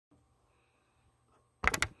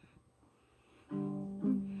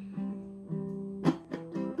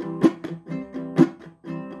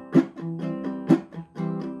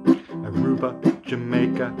Aruba,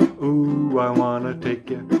 Jamaica, ooh, I wanna take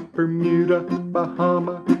ya. Bermuda,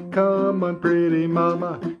 Bahama, come on pretty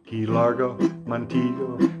mama. Key Largo,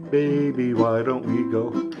 Montego, baby, why don't we go?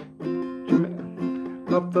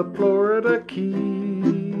 Up the Florida Keys,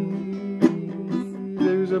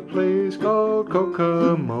 there's a place called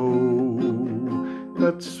Kokomo.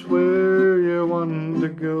 That's where you want to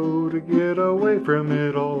go to get away from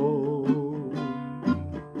it all.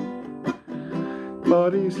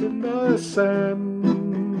 Bodies in the sand,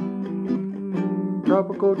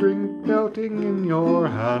 tropical drink melting in your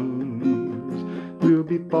hands. We'll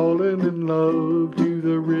be falling in love to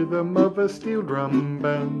the rhythm of a steel drum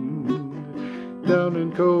band. Down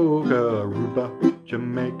in Coca, Aruba,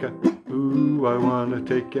 Jamaica, ooh, I wanna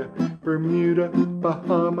take ya. Bermuda,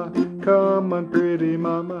 Bahama, come on pretty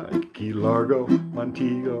mama. Key Largo,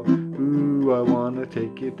 Montego, ooh, I wanna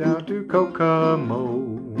take you down to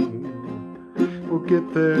Kokomo. We'll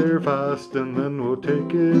get there fast and then we'll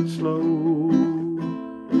take it slow.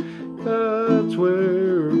 That's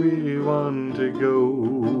where we want to go.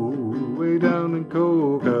 Way down in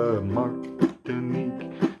Coca,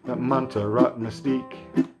 Martinique, that Montserrat Mystique.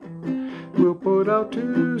 We'll put out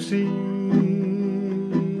to sea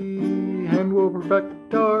and we'll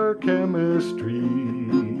perfect our chemistry.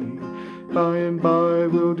 By and by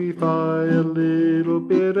we'll defy a little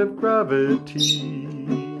bit of gravity.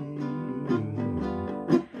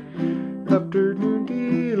 Afternoon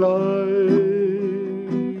delight,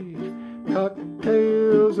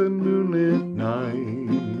 cocktails and moonlit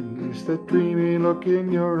nights. That dreamy look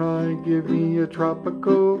in your eye, give me a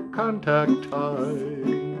tropical contact high.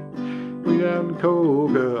 Way down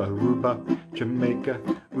Coca, Aruba, Jamaica,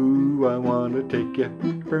 ooh, I wanna take ya.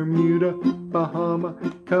 Bermuda, Bahama,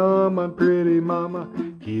 come on pretty mama.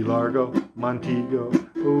 Key Largo, Montego,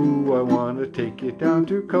 ooh, I wanna take you down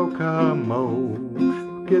to Kokomo.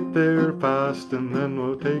 Get there fast and then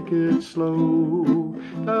we'll take it slow.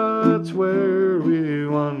 That's where we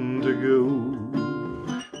want to go.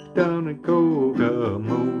 Down in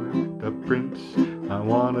Kokomo, the prince, I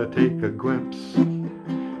wanna take a glimpse.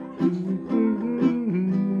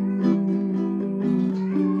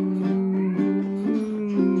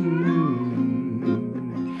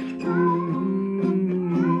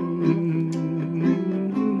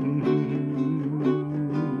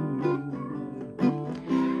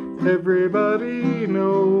 Everybody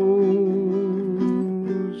knows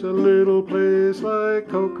a little place like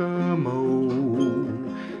Kokomo.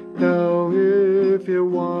 Now if you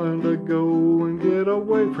want to go and get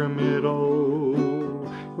away from it all,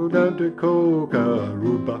 go down to Coca,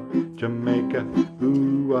 Aruba, Jamaica,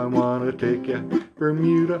 ooh, I wanna take ya.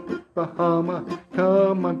 Bermuda, Bahama,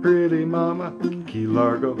 come on pretty mama. Key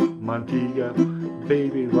Largo, Montego,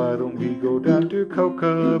 baby, why don't we go down to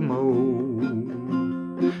Kokomo?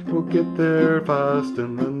 We'll get there fast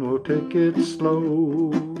and then we'll take it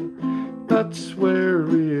slow. That's where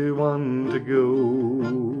we want to go.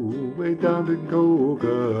 Way down to Coca,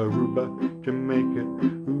 Aruba, Jamaica,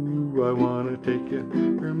 ooh, I wanna take ya.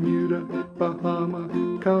 Bermuda, Bahama,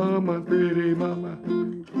 come on pretty mama.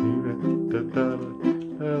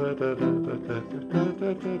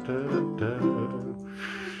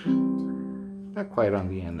 Not quite on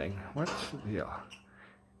the ending. What's the deal?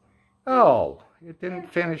 Oh, it didn't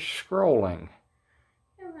finish scrolling.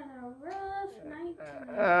 Having a rough night.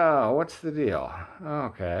 Oh, what's the deal?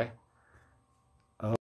 Okay.